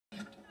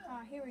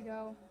here we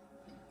go.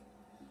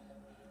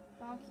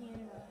 Donkey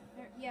in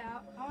yeah,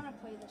 I want to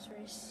play this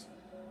race.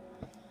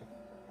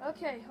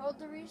 Okay, hold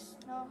the race.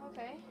 No,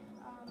 okay.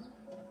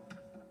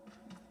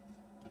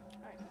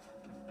 Alright,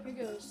 here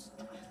goes.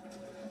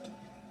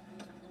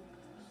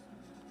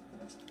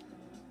 Let's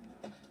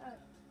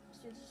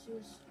do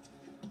this.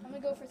 I'm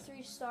gonna go for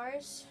 3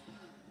 stars.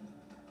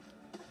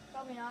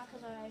 Probably not,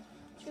 because I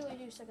truly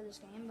do suck at this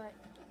game, but...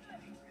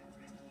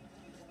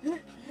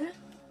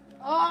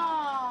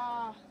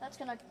 Oh, that's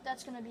gonna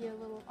be a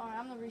little... Alright,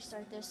 I'm gonna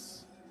restart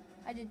this.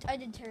 I did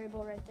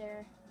terrible right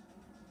there.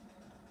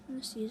 I'm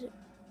gonna seize it.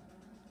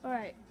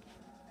 Alright,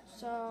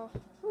 so...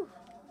 Whew.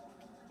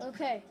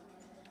 Okay.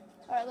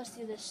 Alright, let's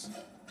do this.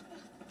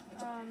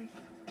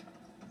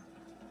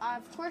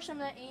 Of course I'm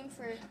gonna aim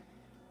for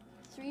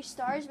 3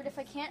 stars, but if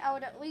I can't, I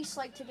would at least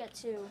like to get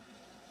 2.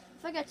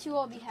 If I get 2,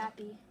 I'll be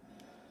happy.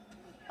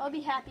 I'll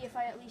be happy if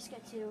I at least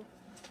get 2.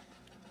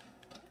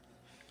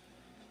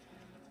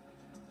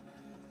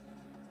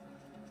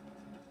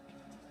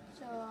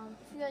 So,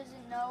 if you guys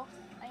didn't know,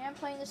 I am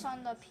playing this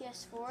on the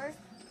PS4,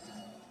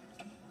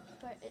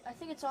 but I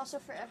think it's also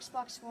for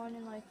Xbox One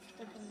and like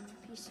the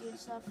PC and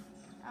stuff.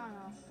 I don't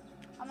know.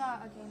 I'm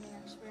not a gaming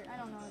expert. I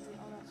don't know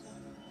all that stuff.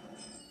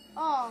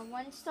 Oh,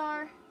 1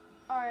 star.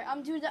 All right,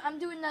 I'm doing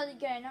that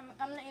again.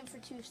 I'm gonna aim for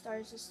 2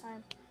 stars this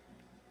time.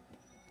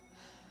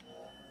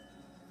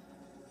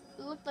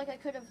 It looked like I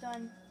could have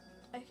done.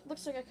 It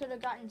looks like I could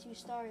have gotten 2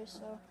 stars.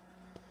 So, all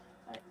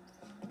right.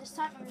 This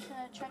time I'm just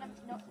gonna try to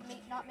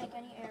not make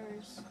any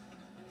errors.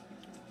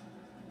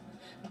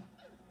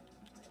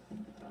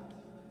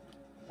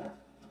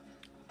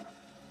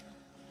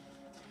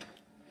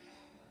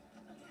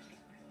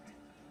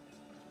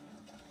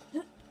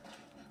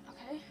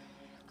 Okay,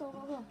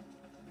 go.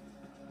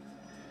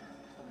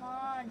 Come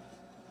on,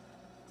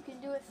 you can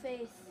do it,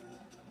 Faith.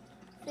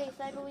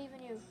 Faith, I believe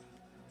in you.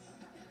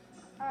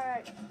 All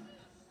right.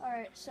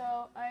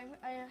 So I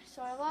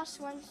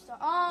lost 1 star.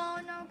 Oh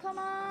no! Come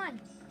on!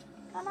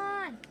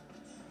 No!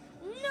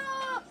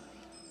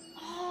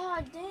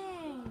 Oh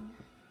dang!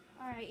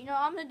 All right, you know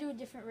I'm gonna do a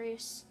different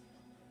race.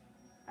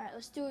 All right,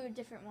 let's do a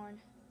different one.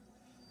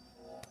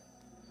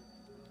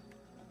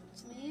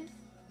 Let's leave.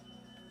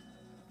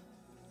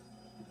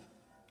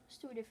 Let's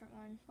do a different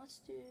one. What's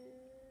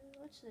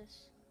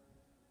this?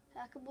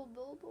 Hackable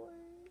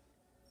billboard.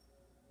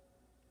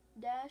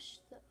 Dash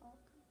the.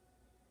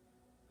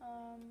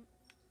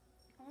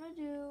 I'm gonna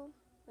do.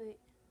 Wait.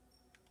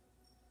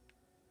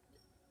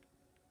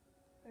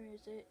 Where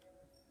is it?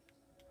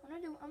 I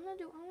wanna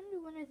do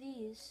one of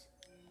these.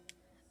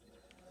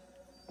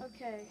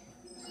 Okay.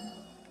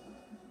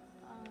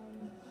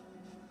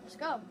 Let's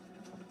go.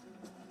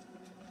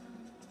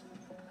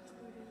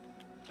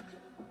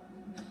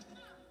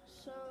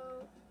 So,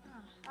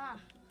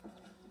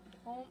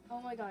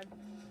 oh my god.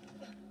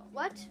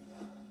 What?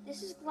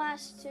 This is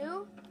glass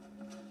too?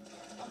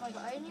 Oh my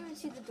god, I didn't even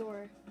see the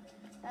door.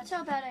 That's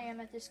how bad I am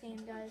at this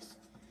game, guys.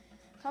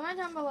 Comment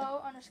down below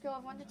on a scale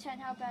of 1 to 10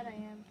 how bad I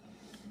am.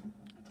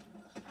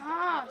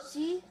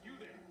 See?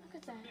 Look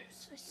at that.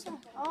 I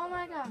suck. Oh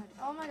my god.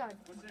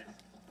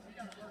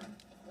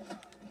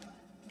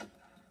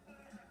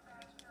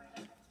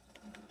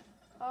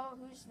 Oh,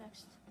 who's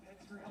next?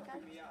 Okay.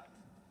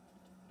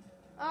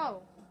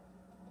 Oh,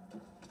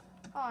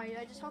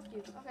 I just helped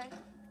you. Okay.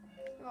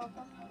 You're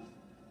welcome.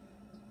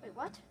 Wait,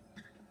 what?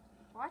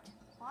 What?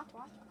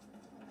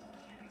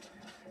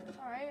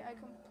 Alright, I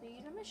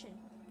completed a mission.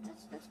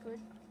 That's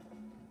good.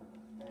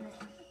 Alright.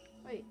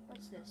 Wait,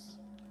 what's this?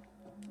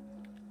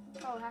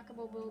 Oh,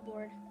 hackable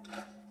billboard.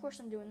 Of course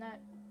I'm doing that.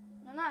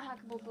 No, not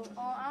hackable billboard.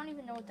 Oh, I don't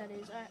even know what that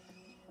is.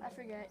 I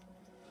forget.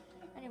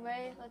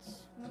 Anyway,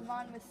 let's move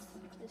on with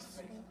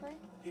this gameplay.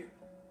 Here.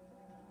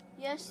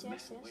 Yes.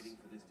 Waiting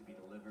for this to be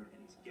delivered,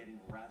 and he's getting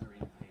rather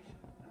impatient.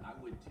 I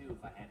would too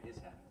if I had his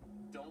habit.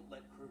 Don't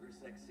let Kruger's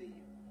see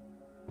you.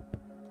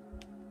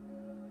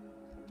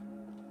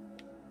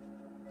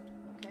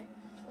 Okay,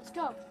 let's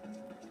go.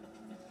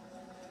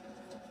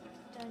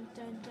 Dun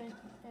dun dun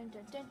dun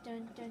dun dun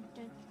dun dun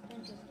dun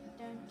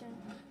dun dun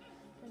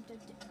dun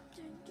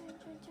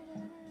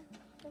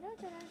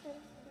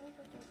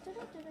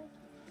dun.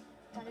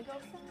 Gotta go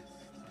fast.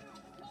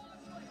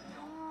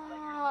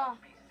 I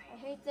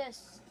hate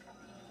this.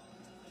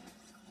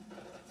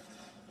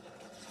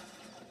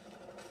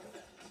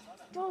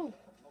 Go!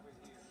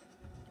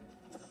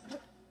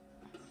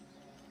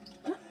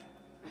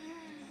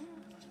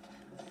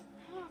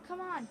 Oh,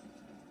 come on.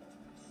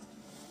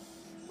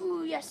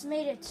 Ooh, yes,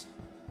 made it.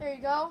 There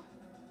you go.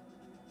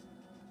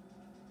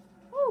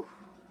 Woo!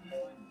 I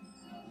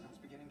was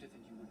beginning to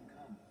think you wouldn't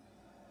come.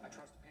 I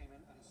trust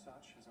payment and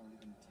such has already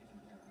been taken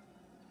care of.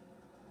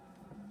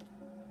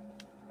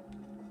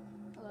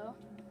 Hello?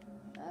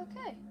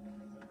 Okay.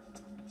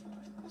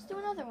 Let's do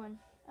another one.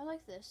 I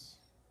like this.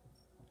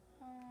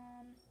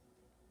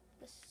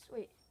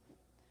 Wait.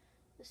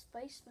 The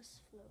spice must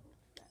flow.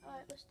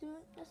 Alright, let's do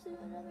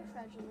another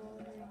fragile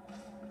holiday.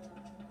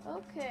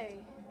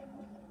 Okay.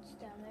 It's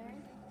down there.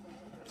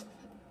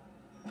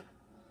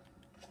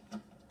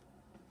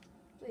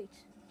 Wait.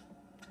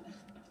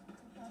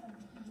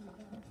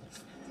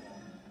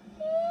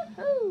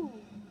 Woo!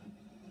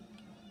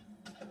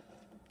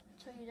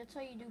 That's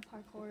how you do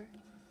parkour.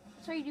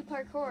 That's how you do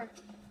parkour.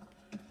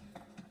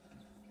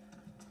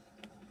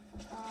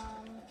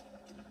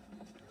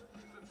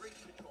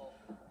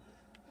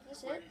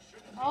 Is this it?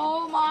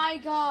 Oh my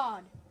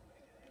god!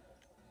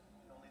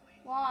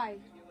 Why?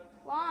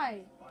 Why?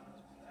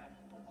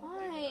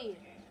 Why?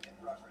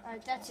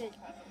 Alright, that's it.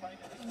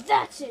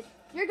 That's it!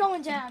 You're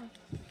going down!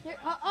 You're,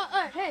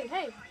 hey,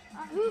 hey!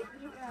 Who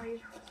are you?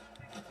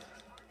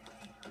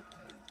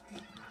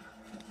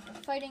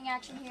 Fighting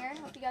action here.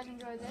 Hope you guys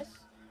enjoy this.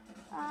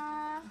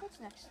 What's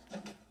next?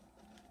 What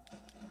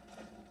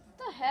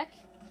the heck?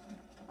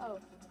 Oh,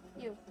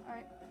 you.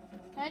 Alright.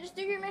 Can I just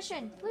do your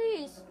mission?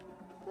 Please?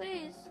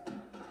 Please?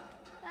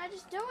 Can I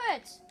just do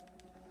it?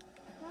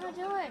 I want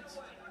to do it.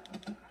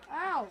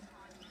 Ow.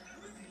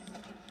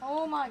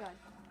 Oh my god.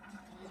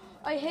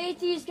 I hate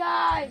these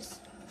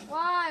guys.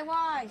 Why?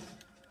 Why?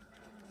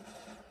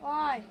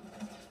 Why?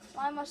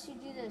 Why must you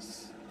do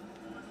this?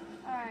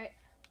 Alright.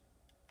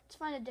 Let's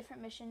find a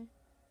different mission.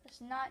 That's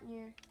not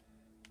near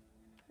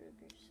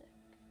Kruger Sec.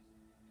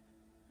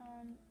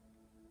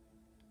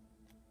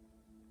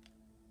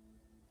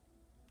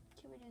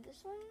 Can we do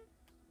this one?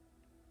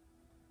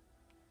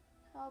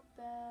 How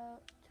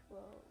about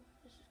 12?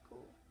 This is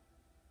cool.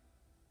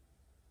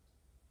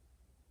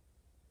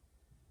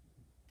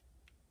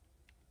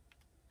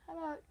 How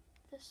about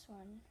this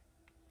one?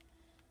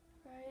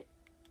 Right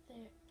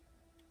there.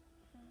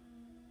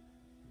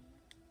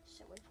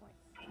 Set waypoint.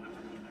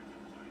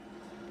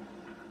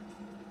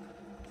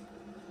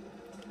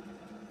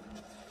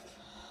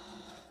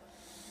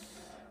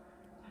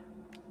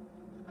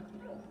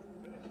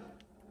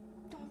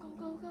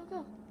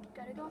 Go.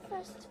 Gotta go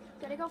fast.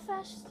 Gotta go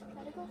fast.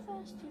 Gotta go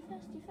fast. Too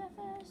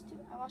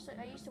fast.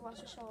 I used to watch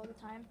the show all the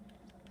time.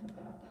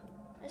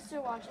 I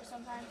still watch it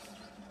sometimes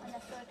on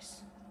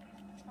Netflix.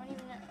 I don't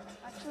even know.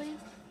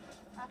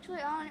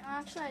 Actually,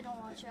 I don't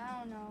watch it. I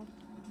don't know.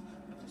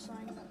 I'm just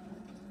lying.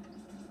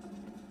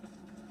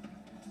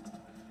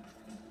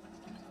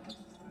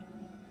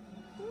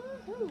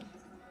 Woohoo!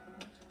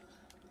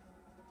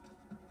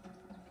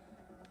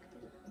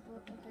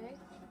 Okay.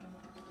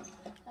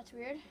 That's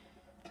weird.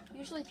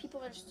 Usually people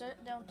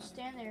don't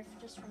stand there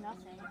just for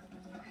nothing.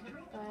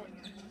 But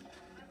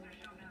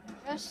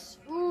yes,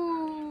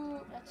 ooh,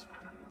 that's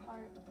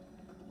part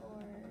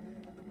or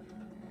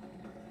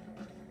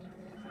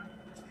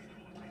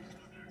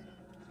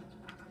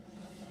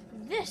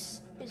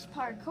this is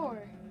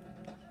parkour.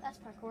 That's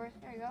parkour.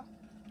 There you go.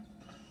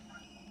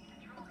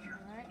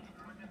 All right.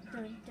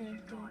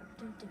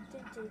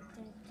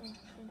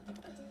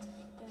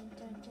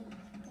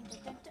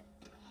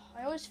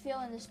 I always fail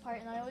in this part,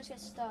 and I always get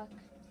stuck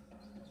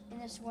in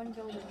this one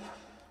building.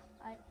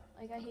 I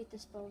hate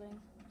this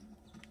building.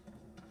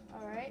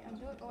 Alright, I'm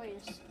doing. Oh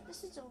wait,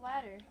 this is a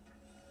ladder.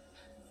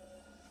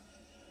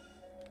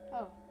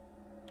 Oh.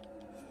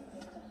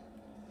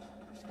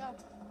 Let's go.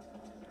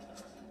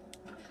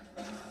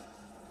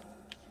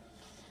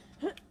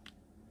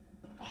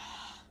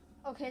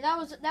 Okay, that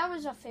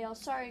was a fail.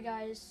 Sorry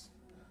guys.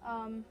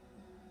 I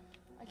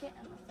can't.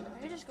 I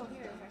could just go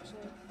here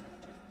actually.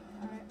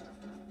 Alright.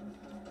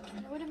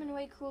 It would have been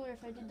way cooler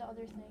if I did the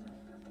other thing.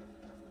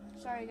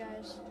 Sorry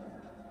guys.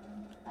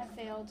 I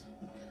failed.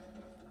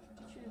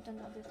 Should have done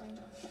the other thing.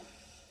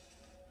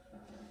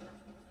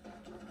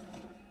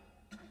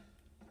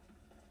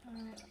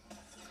 Alright.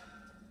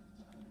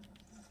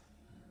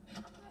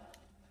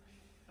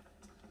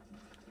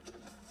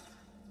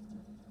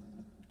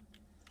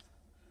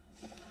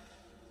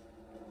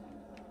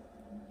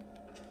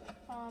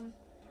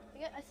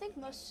 I think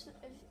most of,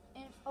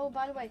 oh,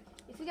 by the way,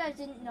 if you guys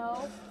didn't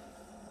know,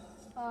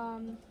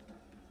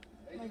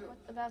 like what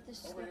about this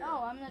thing?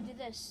 Oh, I'm gonna do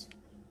this.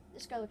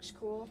 This guy looks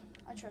cool.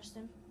 I trust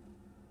him.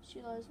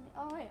 She loves me.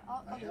 Oh wait,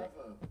 I'll do it. I have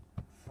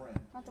a friend.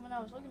 Not the one I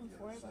was looking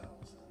for. But...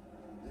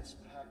 This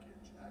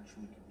package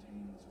actually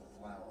contains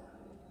flour.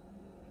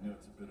 I know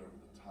it's a bit over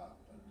the top,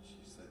 but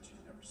she said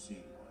she'd never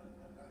seen one,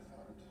 and I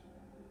thought,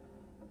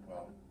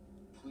 well,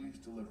 please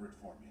deliver it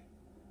for me,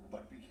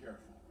 but be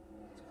careful.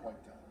 It's quite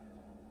delicate.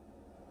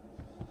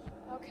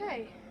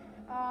 Okay.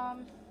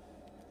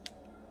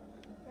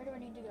 Where do I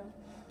need to go?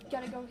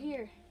 Gotta go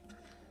here.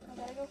 I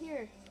gotta go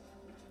here.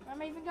 Where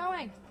am I even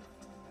going?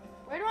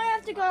 Where do I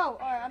have to go?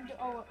 Alright,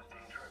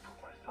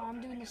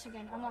 I'm doing this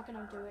again. I'm not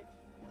gonna do it.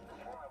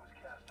 Before I was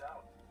cast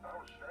out, I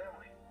was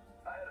family.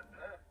 I had a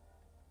pen.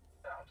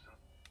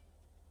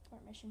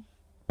 Port mission.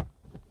 Of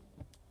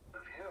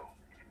you.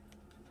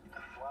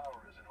 The flower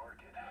is an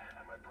orchid,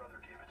 and my brother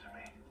gave it to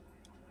me.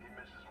 He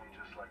misses me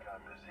just like I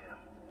miss him.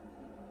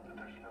 But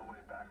there's no way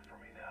back for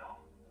me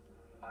now.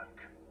 I'm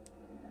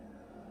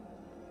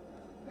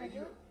Hey,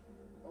 you.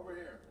 Over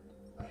here.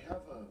 I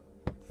have a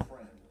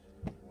friend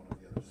in one of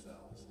the other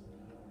cells.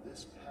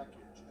 This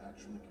package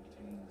actually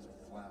contains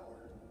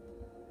flour.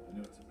 I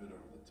know it's a bit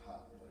over the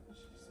top, but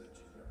she said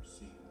she'd never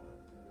seen one.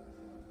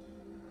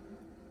 And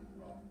I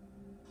thought,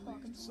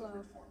 well, please deliver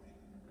it for me,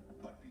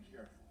 but be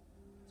careful.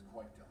 It's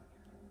quite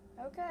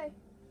delicate. Okay.